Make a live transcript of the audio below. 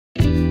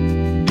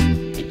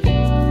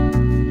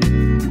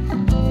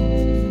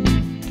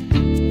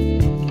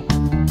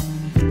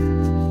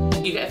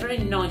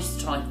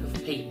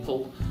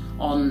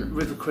on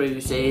river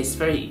cruises.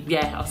 Very,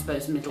 yeah, I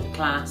suppose middle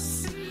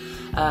class.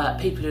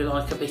 People who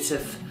like a bit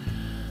of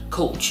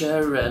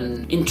culture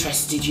and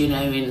interested, you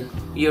know, in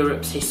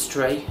Europe's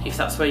history, if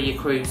that's where you're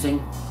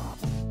cruising.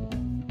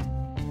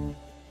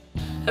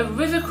 A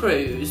river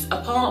cruise,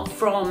 apart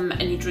from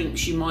any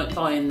drinks you might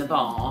buy in the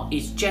bar,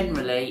 is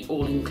generally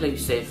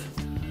all-inclusive.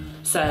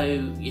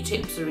 So your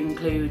tips are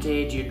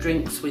included, your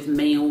drinks with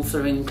meals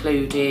are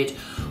included,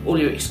 all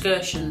your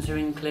excursions are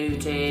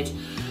included.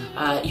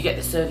 You get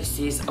the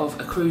services of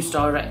a cruise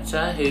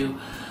director who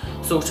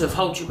sort of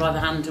holds you by the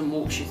hand and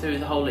walks you through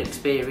the whole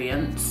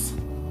experience.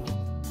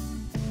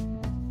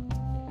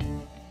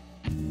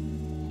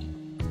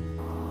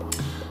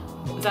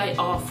 They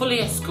are fully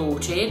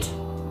escorted.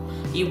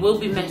 You will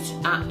be met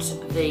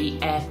at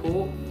the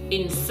airport.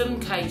 In some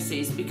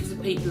cases, because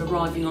of people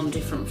arriving on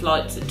different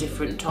flights at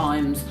different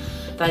times,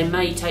 they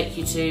may take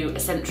you to a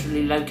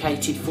centrally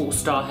located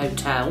 4-star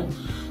hotel.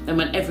 Then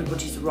when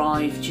everybody's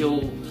arrived,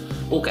 you'll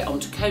all get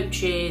onto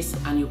coaches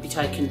and you'll be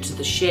taken to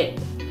the ship.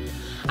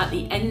 At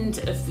the end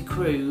of the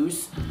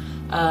cruise,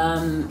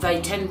 they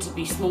tend to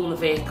be smaller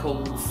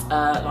vehicles,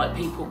 like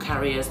people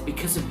carriers,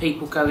 because of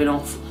people going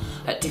off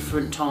at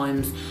different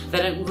times.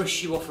 They don't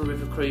rush you off a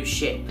river cruise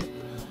ship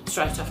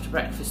straight after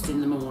breakfast in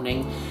the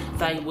morning.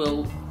 They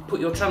will put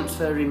your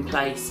transfer in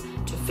place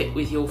to fit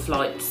with your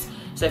flights.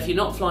 So if you're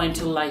not flying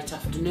till late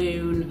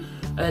afternoon,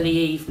 early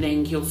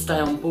evening, you'll stay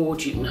on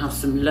board, you can have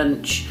some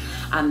lunch,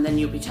 and then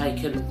you'll be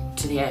taken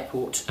to the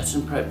airport at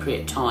an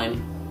appropriate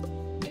time.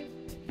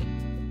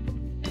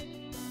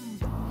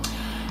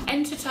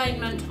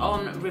 Entertainment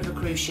on river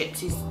cruise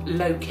ships is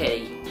low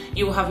key.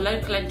 You will have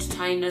local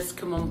entertainers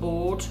come on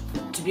board.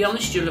 To be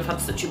honest, you'll have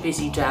had such a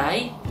busy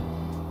day.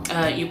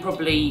 You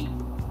probably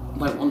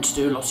won't want to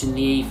do a lot in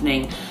the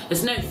evening.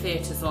 There's no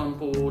theatres on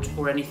board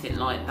or anything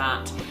like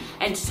that.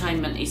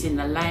 Entertainment is in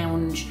the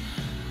lounge.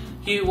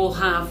 You will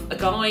have a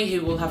guy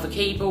who will have a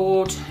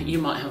keyboard. You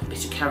might have a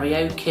bit of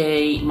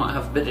karaoke. You might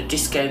have a bit of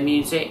disco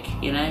music,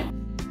 you know.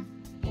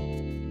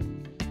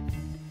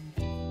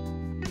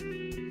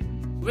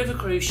 River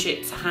cruise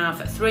ships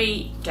have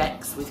 3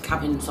 decks with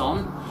cabins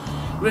on.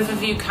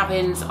 Riverview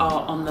cabins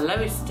are on the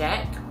lowest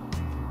deck,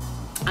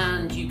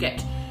 and you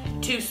get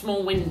 2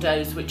 small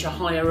windows which are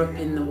higher up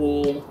in the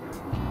wall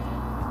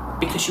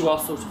because you are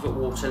sort of at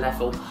water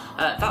level.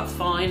 That's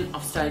fine,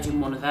 I've stayed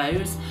in one of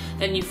those.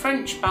 Then your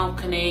French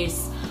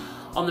balconies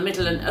on the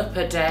middle and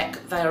upper deck,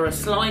 they are a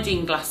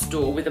sliding glass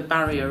door with a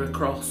barrier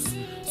across,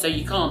 so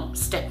you can't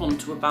step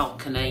onto a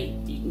balcony,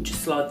 you can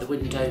just slide the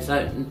windows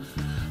open.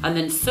 And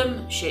then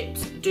some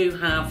ships do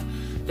have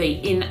the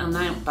in and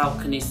out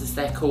balconies, as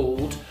they're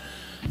called.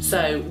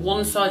 So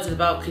one side of the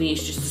balcony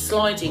is just a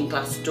sliding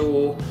glass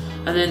door,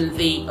 and then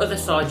the other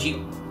side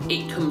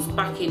it comes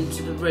back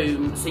into the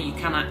room, so you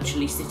can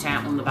actually sit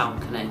out on the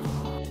balcony.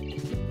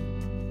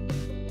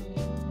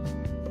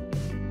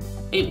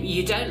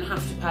 You don't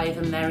have to pay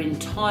them, they're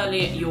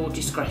entirely at your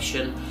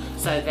discretion.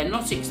 So they're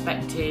not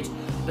expected,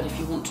 but if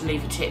you want to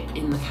leave a tip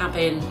in the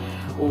cabin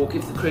or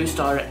give the cruise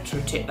director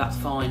a tip, that's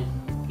fine,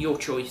 your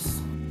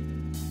choice.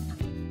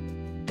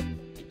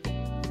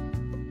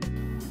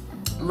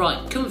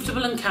 Right,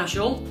 comfortable and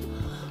casual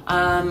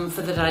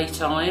for the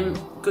daytime.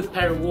 Good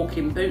pair of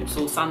walking boots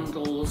or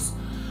sandals,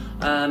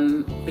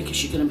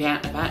 because you're going to be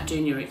out and about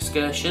doing your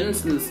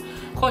excursions, and there's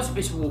quite a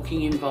bit of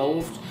walking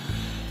involved.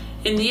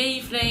 In the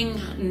evening,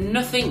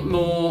 nothing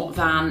more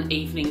than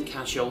evening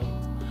casual.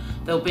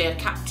 There'll be a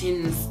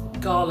captain's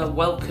gala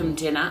welcome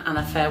dinner and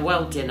a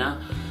farewell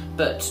dinner,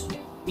 but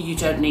you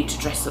don't need to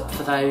dress up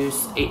for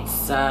those.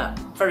 It's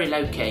very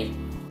low key.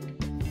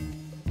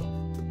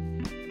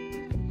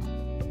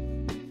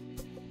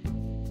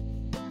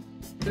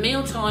 The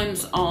meal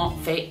times are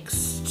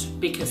fixed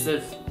because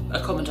of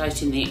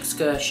accommodating the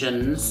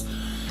excursions.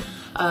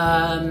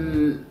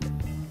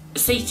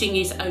 Seating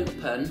is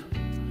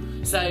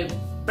open, so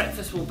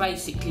breakfast will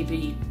basically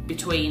be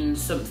between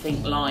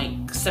something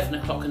like 7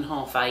 o'clock and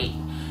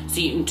 8:30, so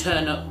you can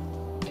turn up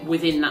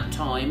within that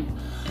time.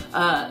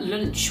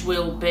 Lunch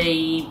will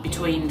be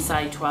between,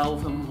 say,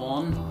 12 and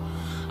 1,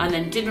 and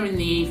then dinner in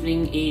the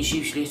evening is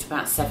usually at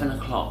about 7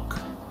 o'clock.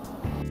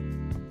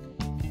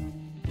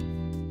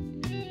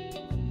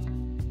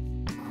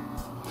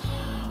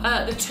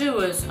 The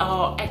tours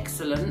are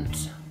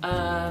excellent.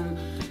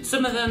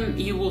 Some of them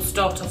you will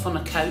start off on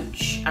a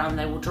coach and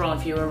they will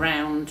drive you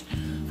around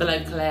the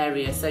local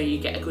area, so you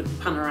get a good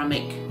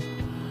panoramic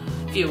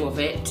view of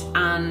it,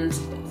 and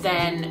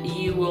then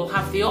you will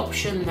have the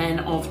option then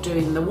of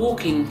doing the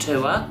walking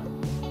tour,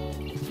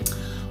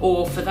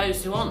 or for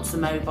those who aren't so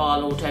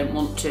mobile or don't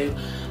want to,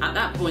 at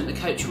that point the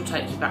coach will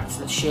take you back to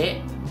the ship.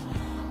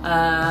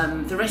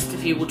 The rest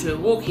of you will do a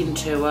walking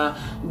tour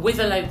with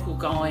a local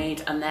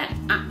guide, and they're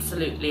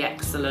absolutely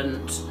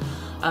excellent.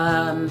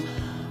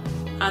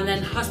 And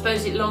then I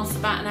suppose it lasts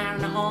about an hour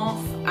and a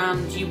half,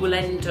 and you will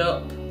end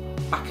up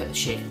back at the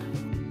ship.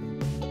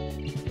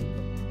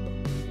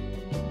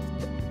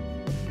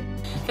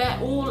 They're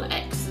all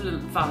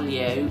excellent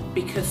value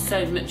because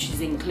so much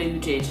is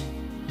included.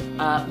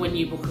 when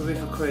you book a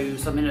river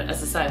cruise. I mean,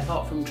 as I say,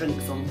 apart from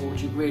drinks on board,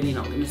 you're really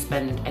not going to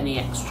spend any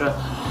extra.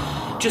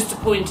 Just a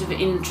point of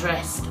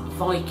interest,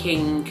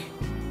 Viking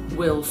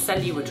will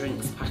sell you a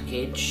drinks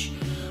package.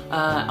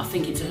 I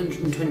think it's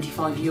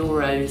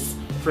 €125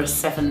 for a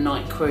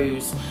 7-night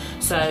cruise.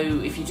 So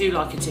if you do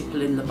like a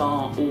tipple in the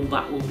bar, all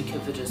that will be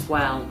covered as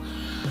well.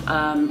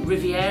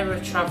 Riviera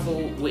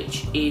Travel,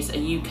 which is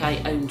a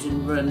UK owned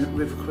and run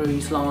river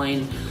cruise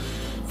line,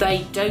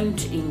 they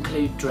don't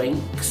include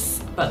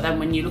drinks, but then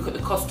when you look at the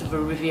cost of a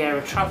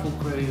Riviera Travel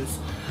cruise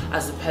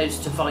as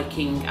opposed to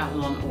Viking,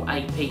 Avalon or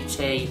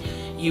APT,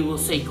 you will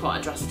see quite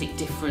a drastic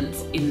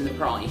difference in the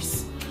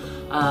price,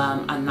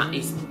 and that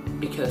is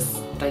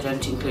because they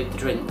don't include the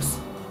drinks.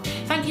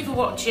 Thank you for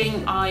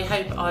watching. I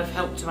hope I've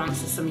helped to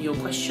answer some of your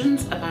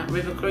questions about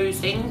river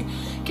cruising,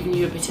 giving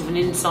you a bit of an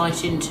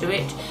insight into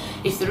it.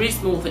 If there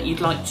is more that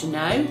you'd like to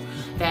know,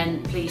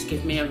 then please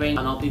give me a ring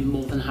and I'll be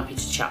more than happy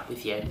to chat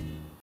with you.